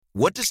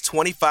What does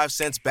 25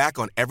 cents back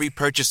on every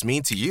purchase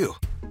mean to you?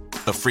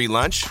 A free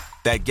lunch?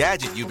 That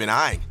gadget you've been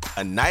eyeing?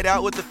 A night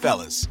out with the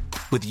fellas?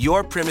 With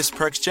your Primis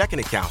Perks checking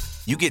account,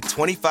 you get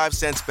 25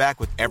 cents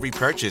back with every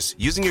purchase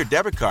using your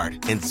debit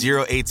card and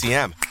zero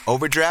ATM,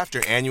 overdraft,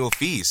 or annual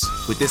fees.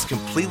 With this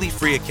completely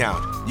free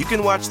account, you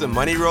can watch the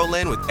money roll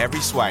in with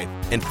every swipe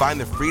and find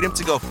the freedom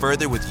to go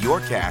further with your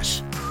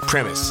cash.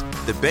 Primis,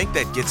 the bank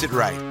that gets it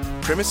right.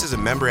 Primis is a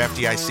member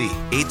FDIC.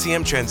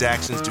 ATM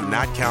transactions do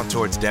not count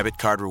towards debit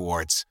card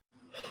rewards.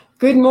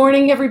 Good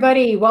morning,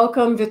 everybody.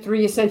 Welcome to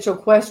 3 Essential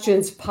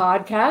Questions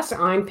podcast.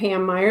 I'm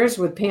Pam Myers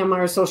with Pam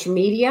Myers Social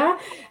Media,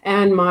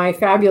 and my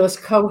fabulous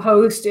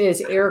co-host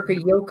is Erica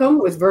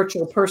Yoakum with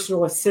Virtual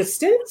Personal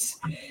Assistants.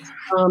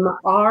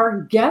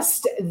 Our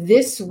guest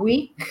this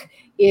week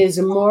is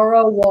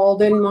Mauro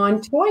Walden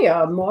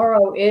Montoya.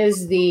 Mauro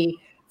is the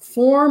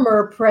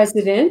former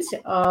president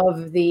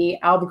of the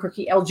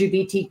Albuquerque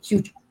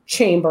LGBTQ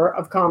Chamber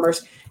of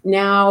Commerce,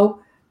 now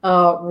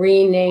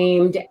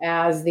renamed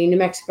as the New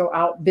Mexico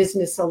Out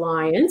Business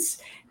Alliance.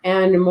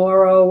 And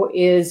Mauro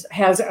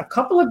has a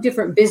couple of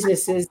different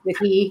businesses that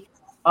he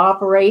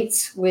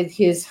operates with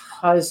his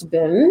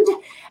husband.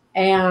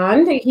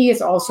 And he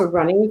is also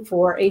running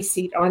for a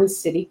seat on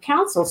city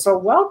council. So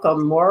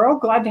welcome, Mauro.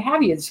 Glad to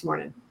have you this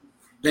morning.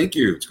 Thank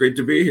you. It's great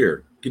to be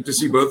here. Good to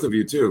see both of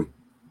you too.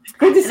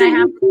 Good to see you. I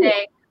have to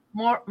say,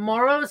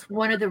 Mauro's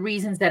one of the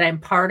reasons that I'm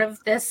part of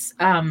this,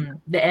 the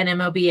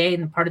NMOBA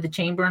and part of the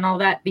chamber and all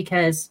that,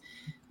 because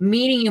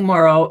meeting you,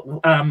 Mauro,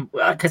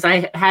 because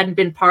I hadn't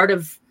been part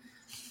of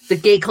the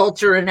gay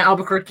culture in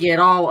Albuquerque at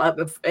all,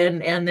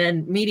 and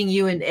then meeting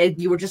you, and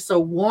you were just so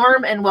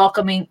warm and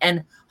welcoming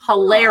and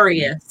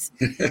hilarious.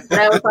 And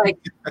I was like,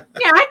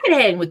 yeah, I could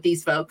hang with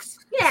these folks.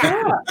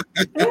 Yeah.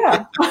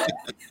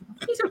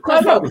 These are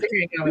cool folks to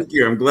hang out with. Thank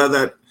you. I'm glad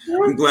I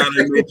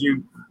made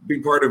you be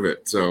part of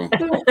it. So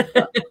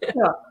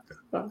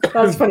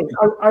that's funny.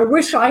 I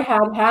wish I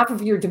had half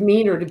of your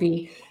demeanor to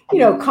be,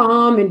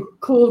 calm and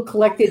cool,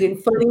 collected,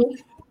 and funny.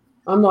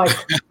 I'm like,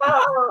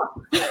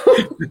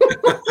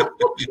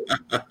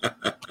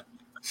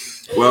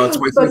 Well, it's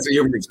my sense of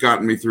humor that's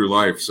gotten me through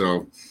life,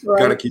 so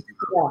got to keep it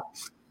up.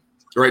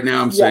 Yeah. Right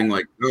now I'm saying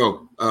like,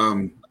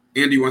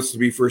 Andy wants to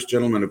be first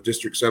gentleman of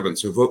District 7,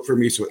 so vote for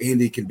me so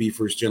Andy can be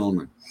first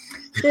gentleman.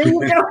 There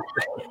you go.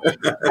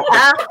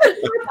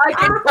 I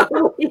can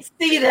totally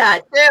see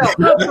that too.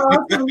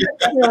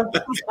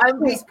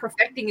 He's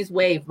perfecting his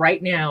wave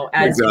right now.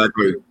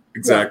 Exactly.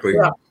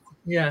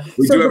 Yeah.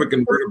 We do have a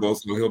convertible,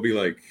 so he'll be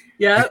like,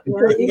 yeah.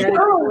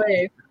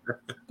 Wave.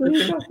 All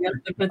right, so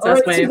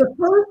the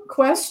first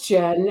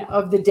question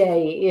of the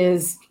day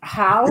is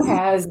how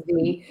has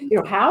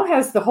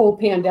the whole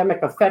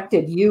pandemic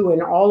affected you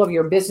and all of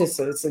your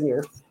businesses and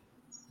your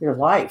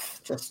life,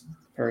 just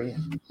very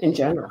in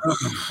general?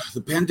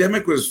 The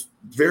pandemic was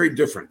very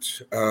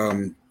different.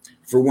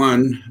 For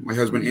one, my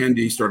husband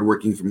Andy started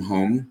working from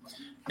home,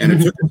 and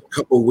it took us a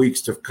couple of weeks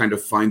to kind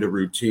of find a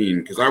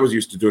routine because I was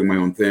used to doing my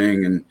own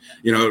thing. And,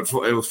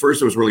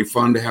 first it was really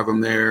fun to have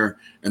him there.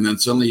 And then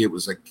suddenly it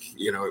was like,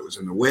 it was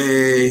in the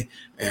way.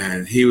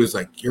 And he was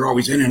like, you're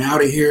always in and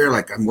out of here.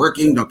 Like, I'm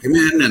working, don't come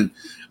in. And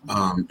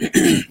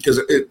because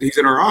he's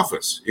in our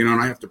office, and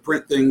I have to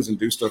print things and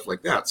do stuff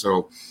like that.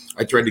 So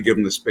I tried to give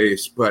him the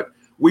space, but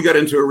we got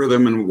into a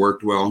rhythm and it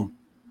worked well.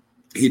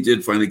 He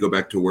did finally go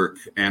back to work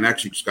and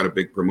actually just got a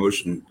big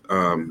promotion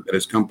at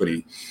his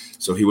company.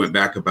 So he went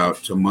back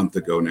about a month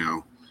ago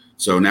now.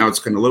 So now it's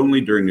kind of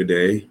lonely during the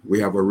day. We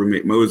have our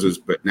roommate Moses,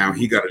 but now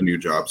he got a new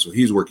job. So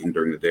he's working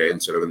during the day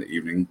instead of in the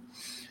evening.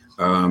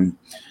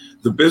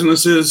 The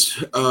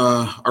businesses,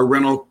 our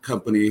rental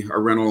company,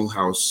 our rental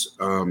house,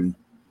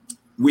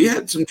 we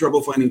had some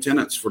trouble finding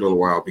tenants for a little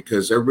while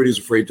because everybody's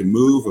afraid to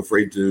move,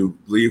 afraid to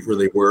leave where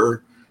they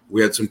were.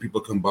 We had some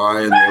people come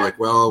by and they're like,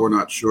 well, we're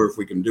not sure if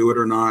we can do it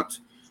or not.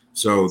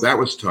 So that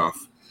was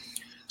tough.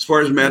 As far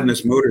as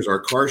Madness Motors, our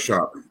car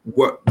shop,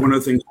 one of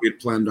the things we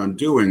had planned on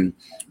doing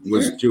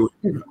was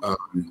doing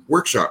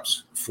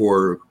workshops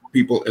for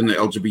people in the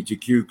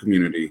LGBTQ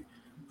community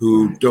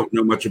who don't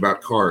know much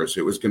about cars.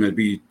 It was going to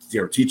be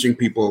teaching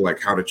people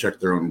like how to check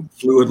their own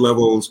fluid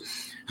levels,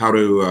 how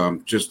to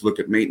just look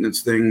at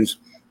maintenance things.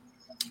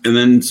 And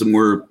then some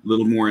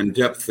little more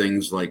in-depth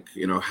things like,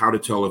 how to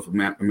tell if a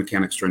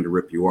mechanic's trying to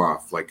rip you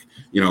off, like,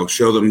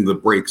 show them the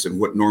brakes and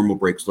what normal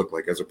brakes look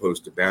like as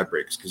opposed to bad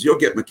brakes. Because you'll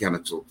get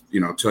mechanics will,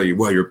 tell you,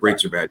 well, your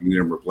brakes are bad, you need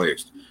them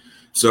replaced.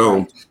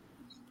 So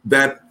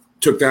that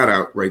took that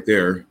out right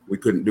there. We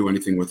couldn't do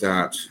anything with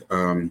that.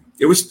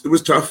 It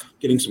was tough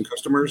getting some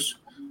customers.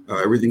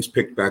 Everything's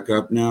picked back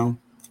up now.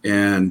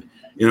 And,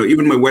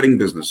 even my wedding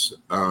business,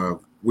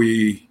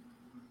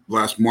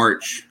 last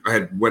March, I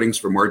had weddings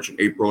for March and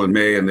April and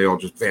May, and they all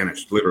just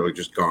vanished, literally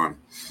just gone.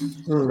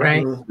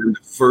 Right. And the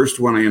first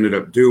one I ended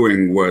up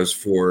doing was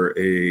for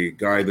a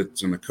guy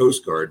that's in the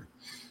Coast Guard.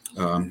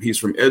 He's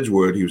from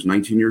Edgewood. He was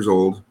 19 years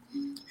old.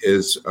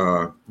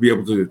 To be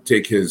able to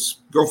take his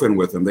girlfriend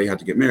with him, they had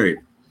to get married.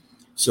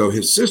 So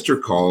his sister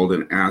called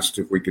and asked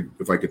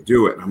if I could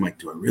do it. And I'm like,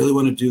 do I really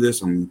want to do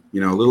this? I'm, a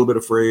little bit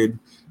afraid.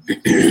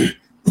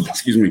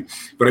 Excuse me.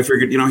 But I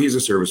figured, he's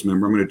a service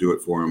member. I'm going to do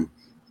it for him.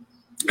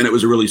 And it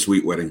was a really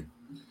sweet wedding.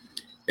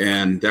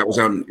 And that was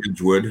out in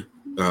Edgewood,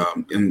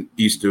 in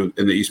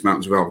the East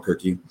Mountains of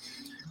Albuquerque.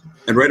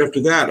 And right after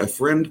that, a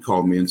friend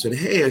called me and said,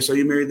 "Hey, I saw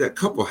you married that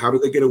couple. How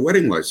did they get a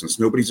wedding license?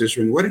 Nobody's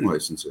issuing wedding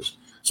licenses."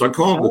 So I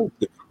called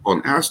the couple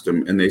and asked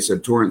them, and they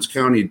said Torrance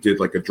County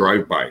did like a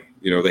drive-by.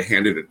 They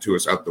handed it to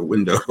us out the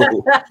window.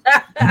 Which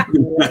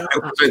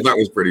I thought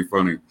was pretty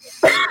funny.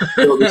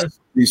 So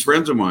these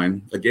friends of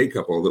mine, a gay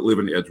couple that live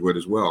in Edgewood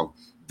as well,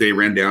 they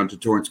ran down to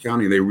Torrance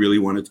County. They really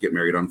wanted to get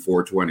married on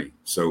 4/20.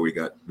 So we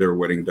got their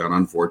wedding done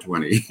on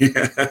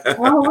 4/20.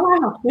 Oh,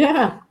 wow.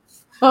 Yeah.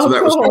 Oh, so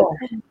that cool.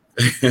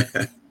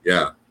 was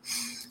yeah.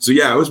 So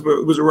yeah, it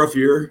was a rough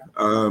year.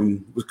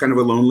 It was kind of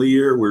a lonely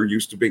year. We're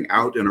used to being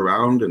out and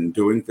around and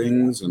doing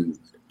things, and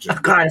Oh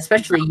God,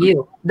 especially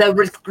you,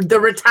 the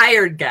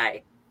retired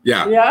guy.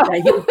 Yeah.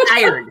 You're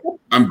tired.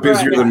 I'm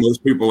busier than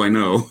most people I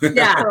know.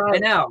 Yeah, I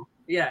know.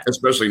 Yeah,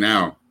 especially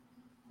now.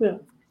 Yeah.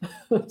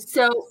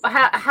 So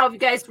how have you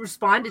guys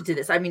responded to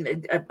this? I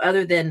mean,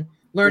 other than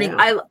learning,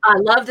 I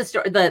love the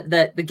story,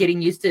 the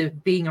getting used to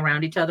being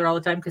around each other all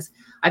the time, because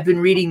I've been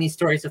reading these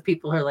stories of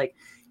people who are like,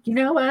 you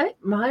know what,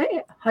 my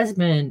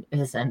husband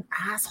is an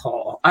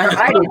asshole. I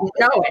didn't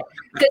know it,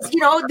 because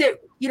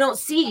you don't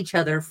see each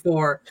other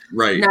for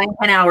 9-10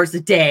 hours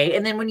a day,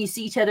 and then when you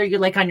see each other, you're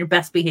like on your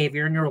best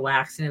behavior and you're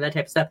relaxed and that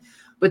type of stuff.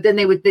 But then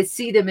they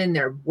see them in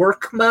their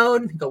work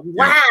mode and go,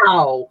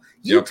 wow,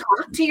 you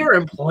talk to your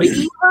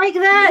employee like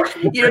that?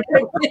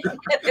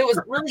 It was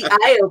really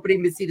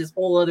eye-opening to see this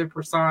whole other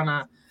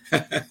persona.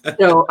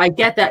 So I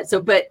get that.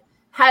 So, but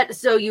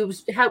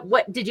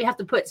what did you have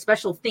to put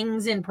special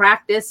things in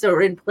practice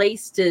or in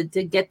place to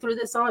get through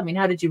this all? I mean,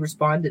 how did you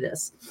respond to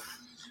this?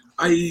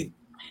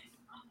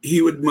 He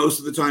would most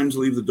of the times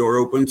leave the door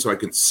open so I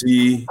could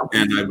see,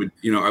 and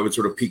I would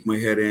sort of peek my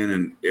head in,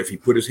 and if he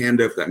put his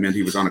hand up, that meant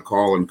he was on a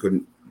call and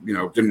couldn't,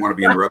 didn't want to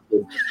be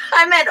interrupted.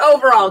 I meant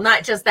overall,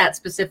 not just that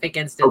specific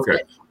instance. Okay.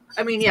 But,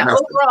 I mean,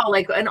 overall,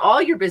 like in all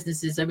your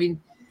businesses, I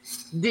mean,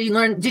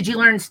 did you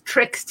learn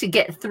tricks to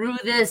get through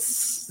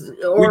this?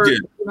 Or, we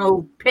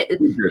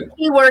did.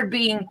 Keyword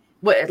being,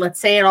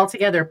 let's say it all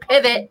together,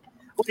 pivot.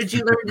 What did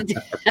you learn to do?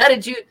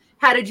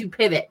 How did you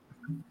pivot?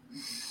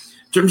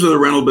 In terms of the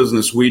rental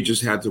business, we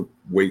just had to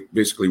wait.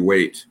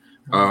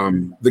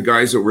 The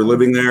guys that were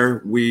living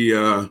there, we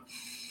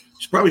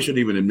probably shouldn't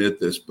even admit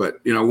this, but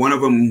one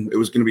of them, it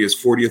was going to be his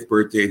 40th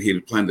birthday, and he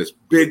had planned this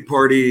big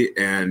party,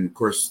 and of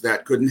course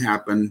that couldn't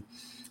happen.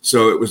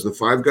 So it was the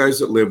 5 guys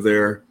that lived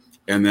there,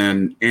 and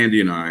then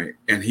Andy and I,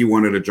 and he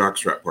wanted a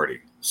jockstrap party,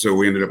 so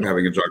we ended up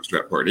having a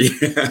jockstrap party.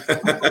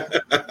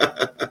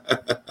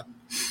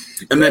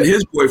 And then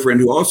his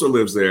boyfriend, who also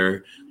lives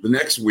there, the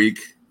next week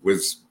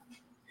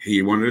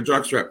he wanted a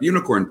jockstrap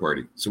unicorn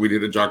party. So we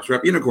did a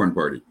jockstrap unicorn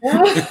party.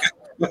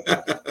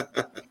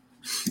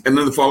 And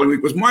then the following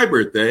week was my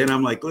birthday. And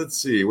I'm like, let's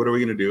see, what are we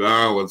going to do?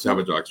 Oh, let's have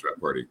a jockstrap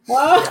party.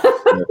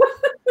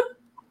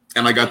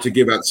 And I got to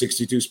give out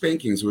 62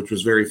 spankings, which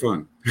was very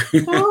fun.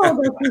 Oh,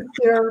 that's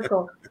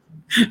hysterical.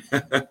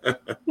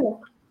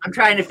 I'm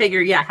trying to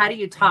figure, how do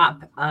you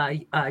top a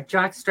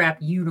jockstrap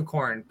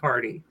unicorn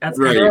party? That's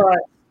right.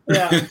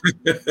 Yeah.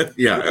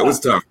 Yeah, it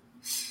was tough.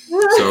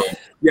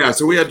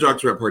 So we had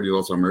jockstrap parties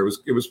all summer.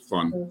 It was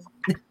fun.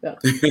 Yeah.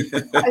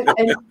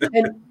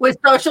 and with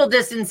social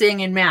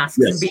distancing and masks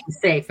and being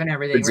safe and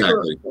everything.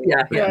 Exactly.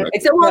 Right? Yeah.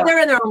 They're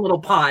in their own little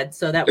pod,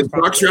 so that was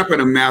jockstrap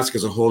and a mask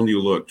is a whole new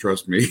look.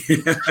 Trust me.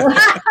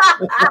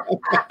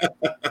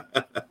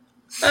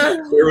 I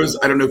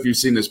don't know if you've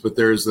seen this, but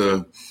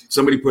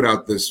somebody put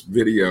out this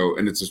video,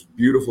 and it's this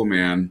beautiful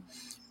man,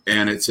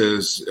 and it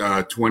says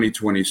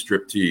 2020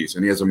 striptease,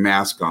 and he has a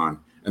mask on.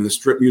 And the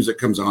strip music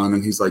comes on,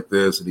 and he's like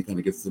this, and he kind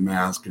of gets the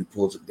mask and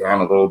pulls it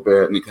down a little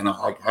bit, and he kind of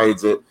like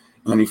hides it,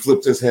 and then he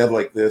flips his head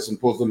like this and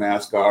pulls the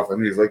mask off,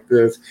 and he's like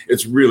this.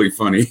 It's really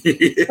funny.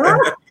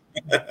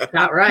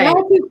 Not right.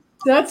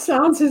 That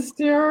sounds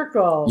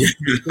hysterical. Yeah,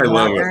 I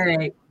love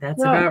it.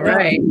 That's about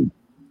right.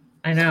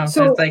 I know.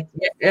 So it's like,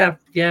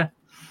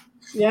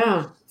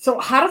 yeah. So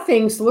how do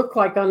things look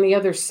like on the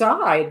other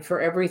side for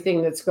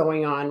everything that's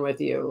going on with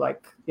you?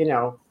 Like,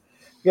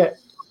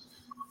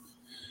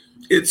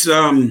 It's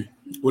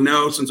well,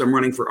 now since I'm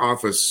running for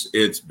office,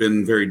 it's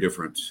been very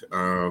different.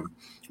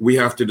 We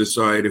have to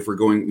decide if we're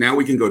going. Now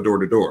we can go door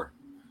to door.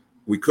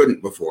 We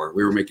couldn't before.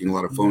 We were making a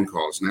lot of phone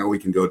calls. Now we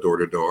can go door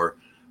to door.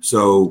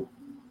 So,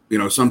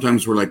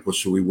 sometimes we're like, well,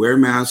 should we wear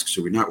masks?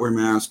 Should we not wear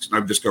masks? And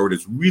I've discovered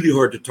it's really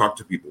hard to talk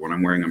to people when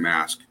I'm wearing a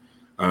mask.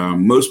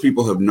 Most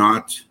people have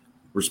not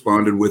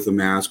responded with a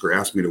mask or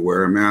asked me to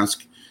wear a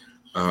mask.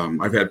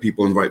 I've had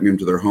people invite me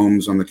into their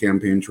homes on the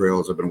campaign trail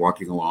as I've been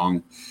walking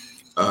along.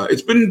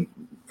 It's been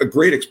a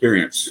great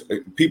experience.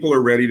 People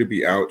are ready to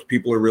be out.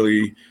 People are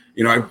really,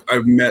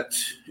 I've met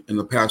in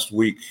the past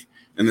week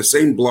in the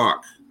same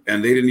block,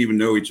 and they didn't even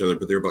know each other,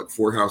 but they were about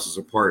 4 houses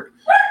apart.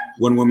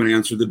 one woman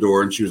answered the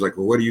door and she was like,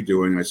 well, what are you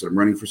doing? And I said, I'm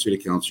running for city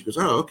council. She goes,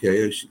 oh,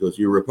 okay. She goes,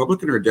 you're a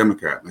Republican or a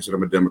Democrat? And I said,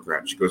 I'm a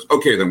Democrat. She goes,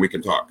 okay, then we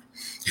can talk.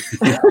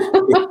 I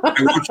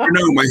want you to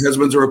know my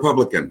husband's a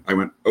Republican. I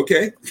went,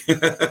 okay.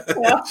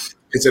 Yeah.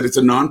 I said, it's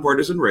a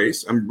nonpartisan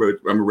race. I'm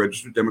a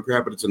registered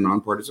Democrat, but it's a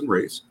nonpartisan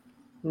race.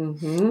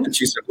 Mm-hmm. And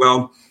she said,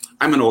 well,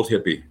 I'm an old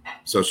hippie.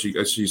 So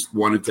she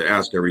wanted to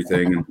ask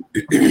everything.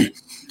 And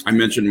I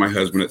mentioned my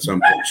husband at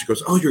some point. She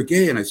goes, oh, you're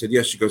gay? And I said,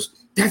 yes. She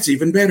goes, that's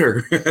even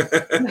better.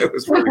 It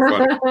was really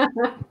funny.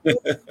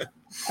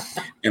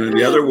 And then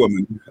the other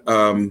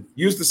woman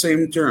used the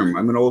same term.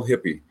 I'm an old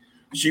hippie.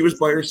 She was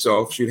by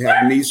herself. She'd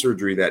had knee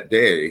surgery that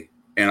day.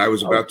 And I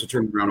was about to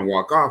turn around and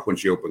walk off when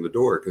she opened the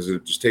door because it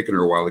had just taken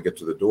her a while to get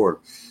to the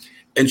door.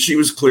 And she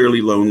was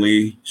clearly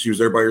lonely. She was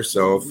there by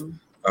herself.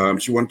 Mm-hmm.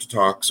 She wanted to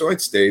talk. So I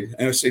stayed.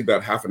 And I stayed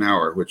about half an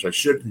hour, which I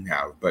shouldn't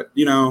have. But, I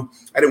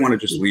didn't want to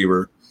just leave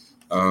her.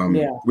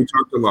 We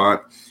talked a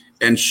lot.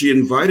 And she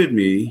invited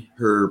me,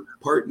 her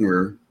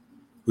partner,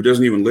 who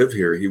doesn't even live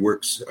here. He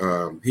works,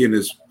 he and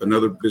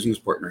another business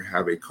partner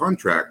have a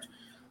contract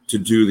to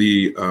do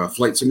the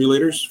flight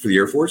simulators for the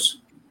Air Force.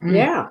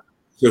 Yeah.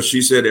 So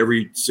she said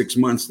every 6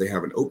 months they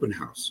have an open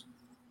house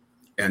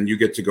and you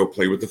get to go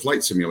play with the flight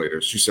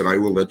simulators. She said, I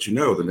will let you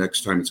know the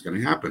next time it's going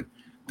to happen.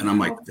 And I'm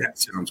like, that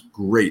sounds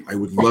great. I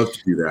would love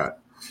to do that.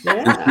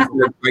 Yeah.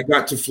 I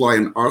got to fly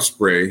an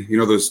Osprey,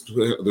 those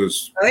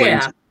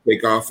planes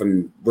take off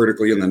and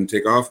vertically and then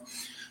take off.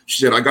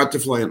 She said, I got to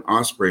fly an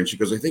Osprey. And she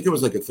goes, I think it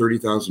was like at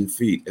 30,000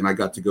 feet. And I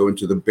got to go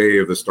into the bay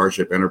of the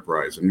Starship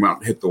Enterprise and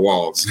hit the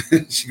walls.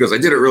 She goes, I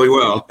did it really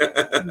well.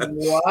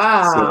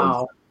 Wow.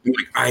 So, I'm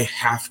like, I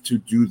have to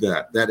do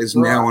that. That is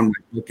now on my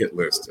bucket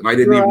list. And I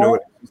didn't even know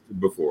it existed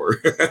before.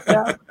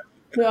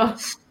 Yeah.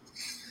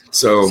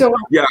 So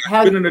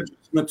it's been an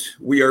adjustment.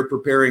 We are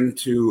preparing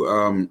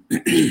to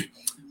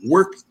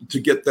work to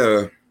get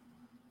the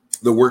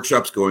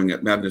workshops going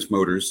at Madness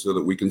Motors so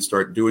that we can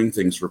start doing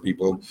things for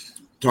people,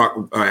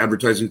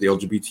 advertising to the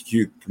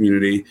LGBTQ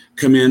community.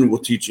 Come in, we'll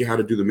teach you how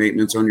to do the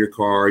maintenance on your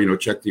car,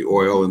 check the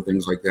oil and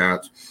things like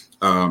that.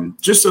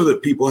 Just so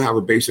that people have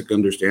a basic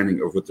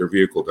understanding of what their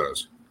vehicle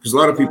does. Because a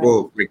lot of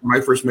people, like when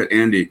I first met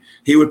Andy,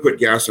 he would put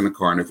gas in the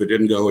car, and if it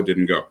didn't go, it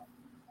didn't go.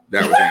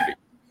 That was Andy.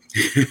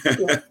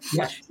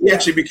 He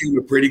actually became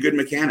a pretty good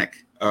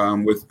mechanic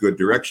with good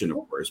direction,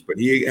 of course. But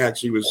he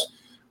actually was,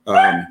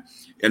 and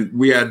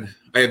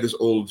I had this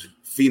old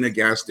Fina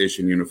gas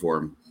station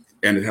uniform,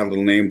 and it had a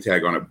little name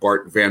tag on it,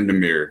 Bart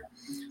Vandermeer.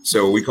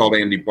 So we called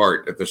Andy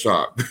Bart at the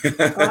shop.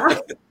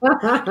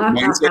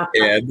 Mine said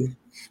Ed.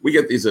 We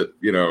get these at,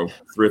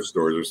 thrift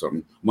stores or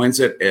something. Mine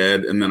said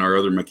Ed, and then our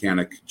other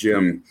mechanic,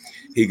 Jim,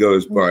 he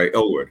goes by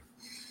Elwood.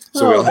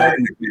 So we all have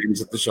nicknames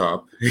at the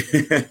shop.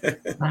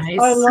 Nice.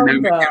 I love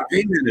and that. my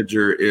campaign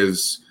manager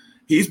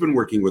he's been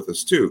working with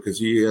us too, because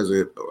he has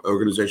an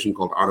organization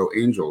called Auto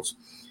Angels.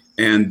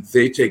 And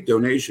they take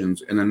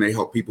donations, and then they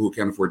help people who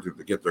can't afford to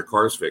get their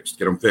cars fixed,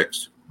 get them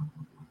fixed.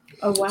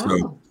 Oh, wow.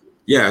 So,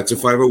 it's a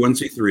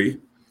 501c3.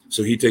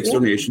 So he takes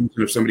donations.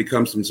 And if somebody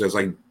comes and says,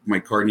 my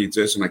car needs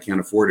this and I can't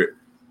afford it,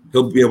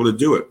 he'll be able to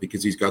do it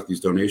because he's got these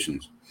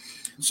donations.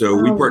 So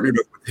we partnered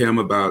up with him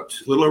about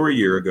a little over a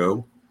year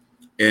ago.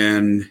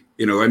 And,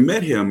 I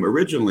met him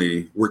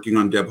originally working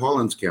on Deb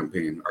Haaland's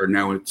campaign, our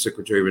now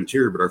Secretary of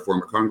Interior, but our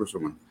former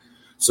Congresswoman.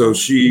 So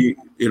she,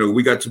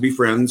 we got to be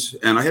friends,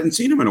 and I hadn't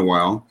seen him in a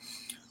while.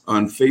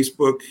 On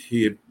Facebook,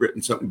 he had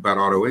written something about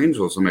Auto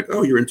Angels. I'm like,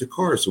 oh, you're into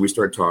cars. So we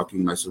started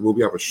talking, and I said, well,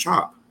 we have a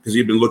shop, because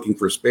he'd been looking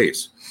for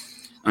space.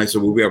 And I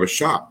said, well, we have a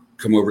shop.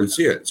 Come over and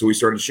see it. So we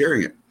started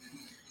sharing it.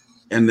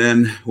 And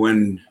then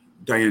when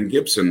Diane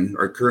Gibson,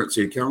 our current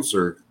city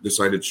councilor,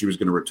 decided she was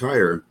going to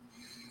retire,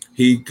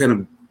 he kind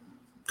of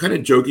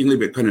jokingly,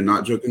 but kind of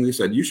not jokingly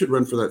said, you should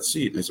run for that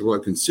seat. And I said, well,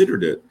 I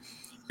considered it.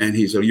 And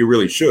he said, you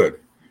really should.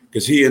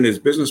 Because he and his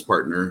business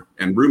partner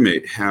and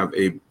roommate have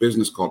a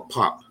business called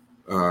POP,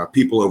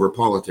 People Over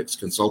Politics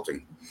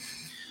Consulting.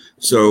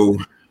 So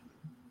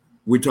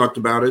we talked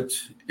about it,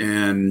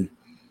 and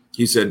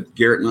he said,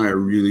 Garrett and I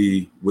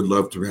really would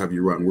love to have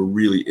you run. We're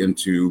really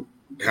into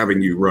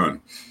having you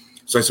run.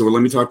 So I said, well,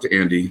 let me talk to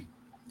Andy.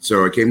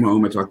 So I came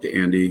home, I talked to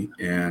Andy,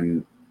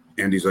 and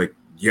Andy's like,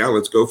 yeah,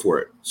 let's go for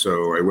it.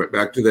 So I went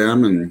back to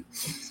them, and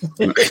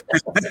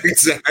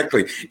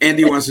exactly.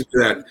 Andy wants to do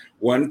that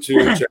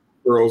 1-2 check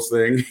girls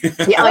thing.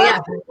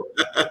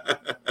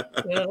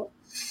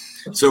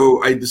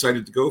 So I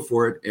decided to go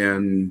for it,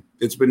 and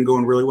it's been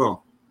going really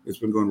well.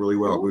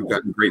 We've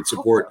gotten great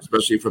support,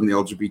 especially from the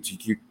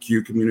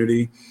LGBTQ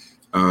community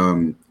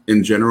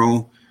in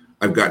general.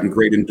 I've gotten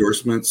great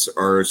endorsements.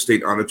 Our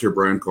state auditor,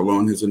 Brian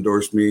Colon, has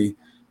endorsed me.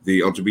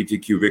 The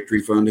LGBTQ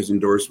Victory Fund has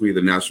endorsed me,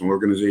 the national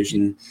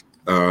organization.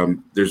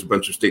 There's a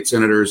bunch of state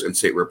senators and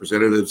state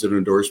representatives that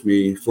endorsed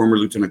me. Former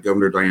Lieutenant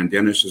Governor Diane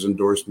Dennis has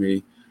endorsed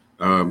me.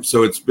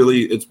 So it's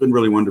been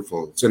really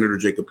wonderful. Senator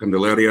Jacob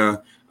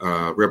Candelaria,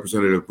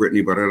 Representative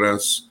Brittany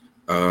Barreras.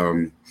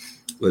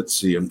 Let's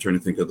see, I'm trying to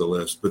think of the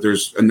list, but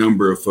there's a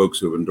number of folks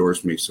who have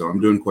endorsed me, so I'm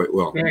doing quite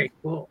well. Very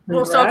cool.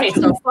 Well, so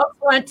folks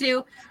want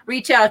to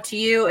reach out to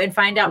you and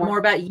find out more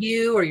about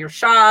you or your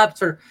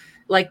shops or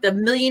like the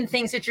million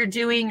things that you're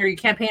doing or your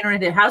campaign or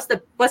anything,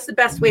 what's the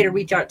best way to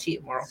reach out to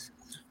you, Mauro?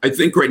 I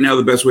think right now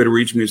the best way to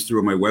reach me is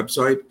through my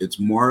website. It's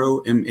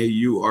Mauro,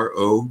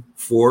 MAURO,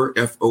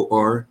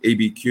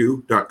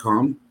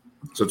 4FORABQ.com.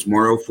 So it's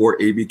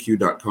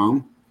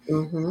Mauro4ABQ.com.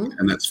 Mm-hmm.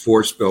 And that's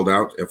 4 spelled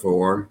out,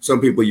 FOR.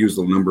 Some people use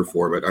the number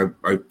 4, but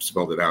I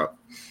spelled it out.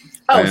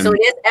 Oh, so it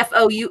is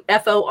FOUR?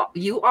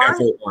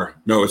 FOR.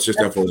 No, it's just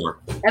FOR.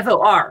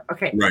 FOR.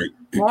 Okay. Right.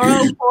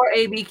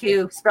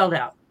 Mauro4ABQ spelled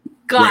out.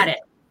 Got it.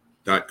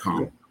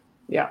 .com.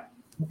 Yeah.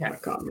 Okay.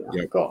 .com.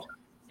 Yeah. Yeah. Cool.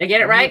 I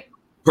get it right?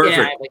 Perfect.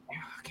 Yeah,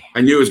 okay.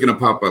 I knew it was going to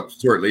pop up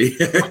shortly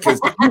because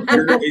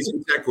you're an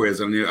amazing tech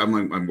whiz.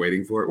 I'm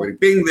waiting for it. Waiting.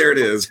 Bing, there it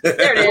is.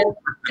 There it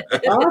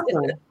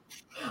is.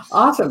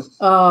 Awesome.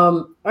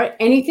 All right.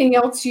 Anything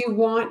else you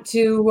want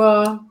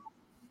to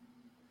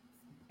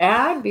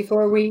add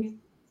before we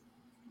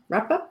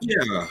wrap up?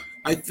 Yeah,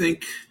 I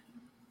think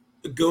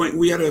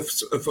we had a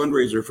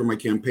fundraiser for my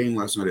campaign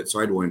last night at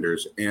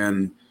Sidewinders,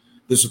 and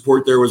the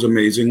support there was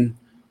amazing.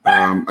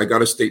 I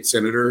got a state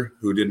senator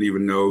who didn't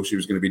even know she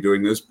was going to be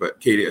doing this,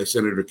 but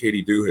Senator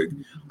Katie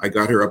Duhigg, I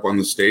got her up on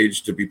the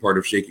stage to be part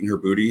of Shaking Her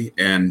Booty,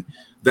 and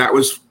that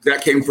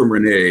came from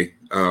Renee,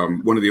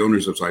 one of the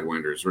owners of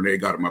Sidewinders. Renee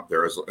got him up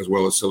there, as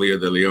well as Celia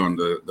de Leon,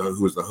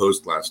 who was the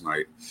host last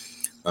night.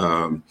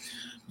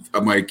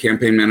 My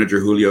campaign manager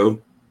Julio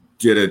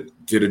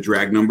did a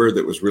drag number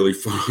that was really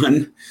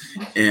fun,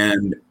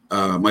 and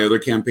my other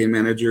campaign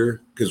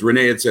manager, because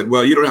Renee had said,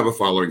 well, you don't have a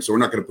following, so we're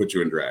not going to put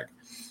you in drag.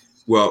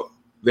 Well,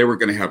 they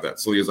weren't going to have that.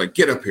 So he was like,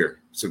 get up here.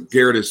 So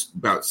Garrett is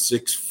about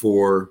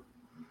 6'4".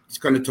 He's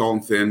kind of tall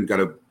and thin, got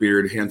a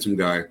beard, handsome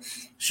guy.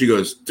 She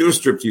goes, do a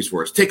striptease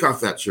for us. Take off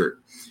that shirt.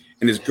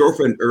 And his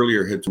girlfriend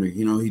earlier had told me,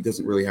 he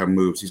doesn't really have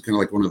moves. He's kind of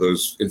like one of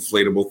those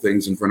inflatable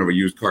things in front of a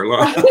used car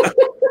lot.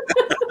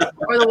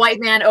 Or the white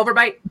man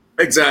overbite.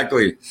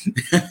 Exactly.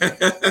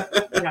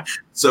 Yeah.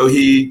 So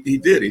he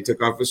did. He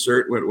took off his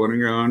shirt, went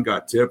running around,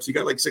 got tips. He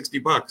got like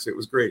 $60. It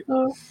was great.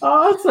 Oh,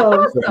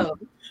 awesome. So,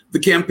 the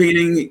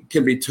campaigning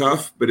can be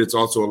tough, but it's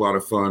also a lot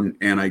of fun,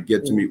 and I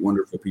get to meet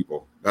wonderful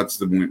people. That's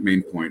the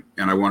main point.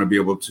 And I want to be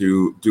able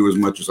to do as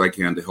much as I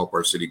can to help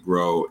our city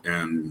grow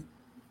and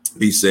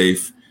be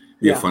safe,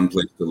 be a fun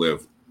place to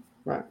live.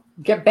 Right.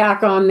 Get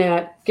back on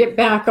that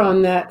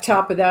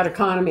top of that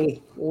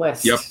economy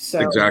list. Yep,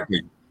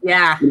 exactly.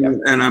 Yeah.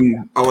 And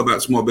I'm all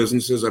about small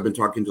businesses. I've been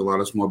talking to a lot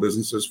of small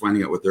businesses,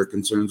 finding out what their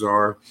concerns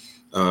are.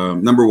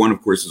 Number one,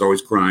 of course, is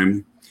always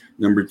crime.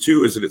 Number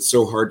two is that it's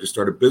so hard to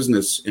start a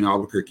business in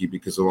Albuquerque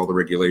because of all the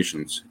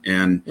regulations.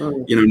 And,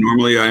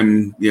 normally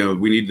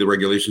we need the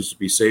regulations to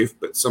be safe,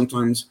 but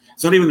sometimes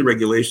it's not even the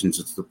regulations,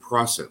 it's the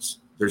process.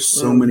 There's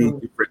so many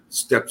different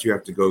steps you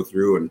have to go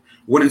through. And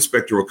one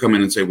inspector will come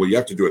in and say, well, you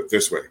have to do it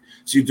this way.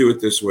 So you do it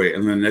this way.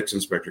 And then the next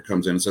inspector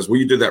comes in and says, well,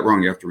 you did that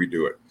wrong. You have to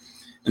redo it.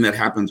 And that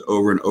happens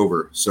over and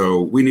over.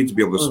 So we need to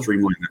be able to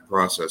streamline that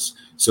process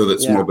so that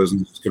small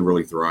businesses can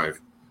really thrive.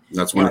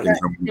 That's one of the things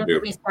I want to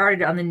do. We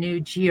started on the new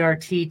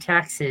GRT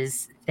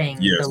taxes thing,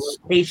 the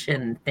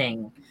location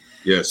thing.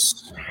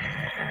 Yes.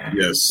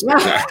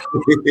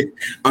 Exactly.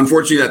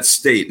 Unfortunately, that's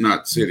state,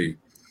 not city.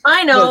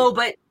 I know,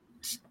 but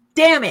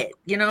damn it,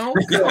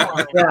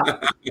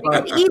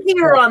 It's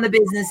easier on the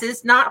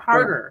businesses, not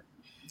harder.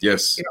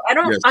 Yes.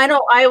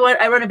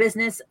 I run a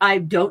business. I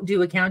don't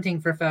do accounting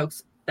for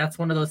folks. That's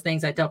one of those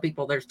things I tell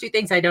people. There's two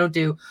things I don't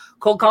do: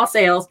 cold call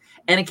sales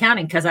and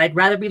accounting, because I'd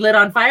rather be lit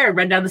on fire and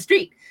run down the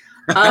street.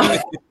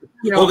 I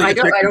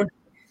don't.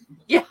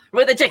 Yeah,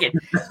 with a chicken.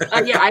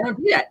 I don't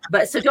do that.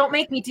 But so don't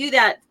make me do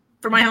that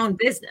for my own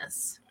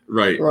business.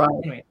 Right.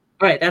 Anyway,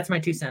 all right. That's my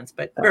 2 cents.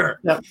 But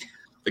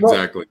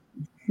exactly.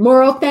 Well,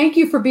 Mauro, thank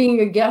you for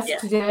being a guest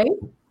today.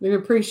 We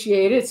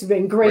appreciate it. It's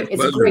been great.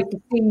 It's great to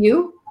see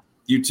you.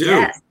 You too.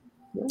 Yes.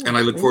 And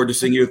I look forward to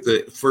seeing you at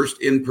the first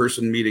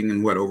in-person meeting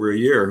in over a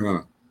year,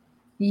 huh?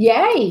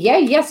 Yay!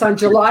 Yes, on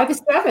July the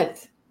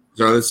 7th.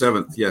 July the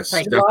 7th. Yes,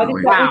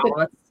 definitely.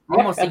 Wow.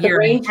 Almost a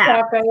year and a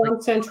half. Cafe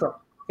on Central.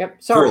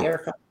 Yep. Sorry, cool.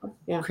 Erica.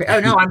 Yeah. Oh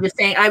no, I'm just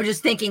saying. I was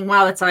just thinking.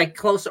 Wow, it's like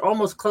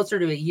almost closer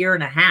to a year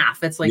and a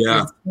half. It's like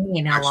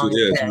insane how long it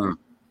is. It's been. Huh?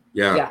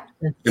 Yeah.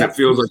 And it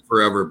feels like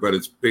forever, but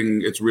it's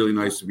really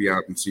nice to be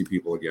out and see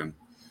people again.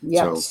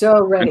 Yeah,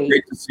 so ready.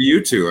 Great to see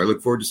you too. I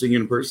look forward to seeing you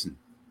in person.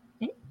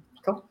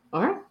 Cool.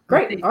 All right.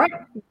 Great. All right.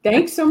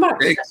 Thanks so much.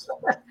 Thanks.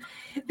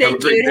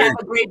 Thank you. Have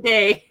a great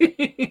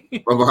day.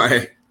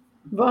 Bye-bye.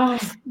 Bye.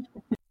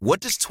 What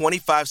does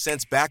 25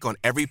 cents back on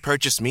every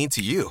purchase mean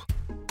to you?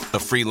 A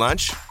free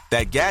lunch?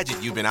 That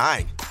gadget you've been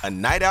eyeing? A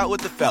night out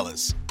with the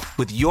fellas?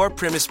 With your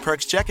Primis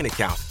Perks checking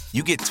account,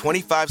 you get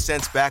 25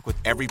 cents back with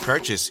every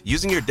purchase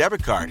using your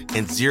debit card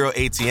and zero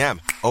ATM,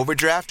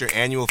 overdraft, or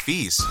annual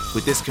fees.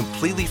 With this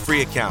completely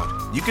free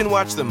account, you can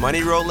watch the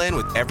money roll in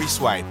with every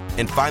swipe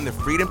and find the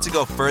freedom to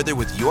go further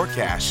with your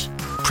cash.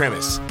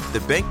 Primis, the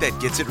bank that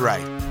gets it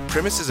right.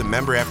 Primis is a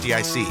member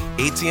FDIC.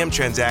 ATM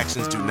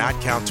transactions do not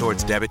count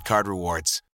towards debit card rewards.